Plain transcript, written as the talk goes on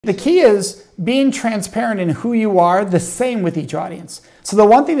The key is being transparent in who you are, the same with each audience. So the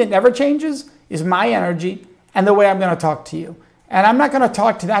one thing that never changes is my energy and the way I'm going to talk to you. And I'm not going to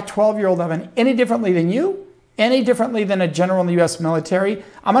talk to that 12-year-old Evan any differently than you, any differently than a general in the U.S. military.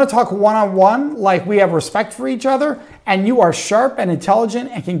 I'm going to talk one-on-one like we have respect for each other, and you are sharp and intelligent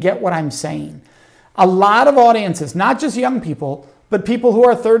and can get what I'm saying. A lot of audiences, not just young people, but people who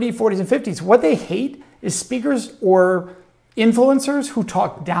are 30s, 40s, and 50s, what they hate is speakers or influencers who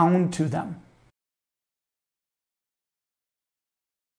talk down to them.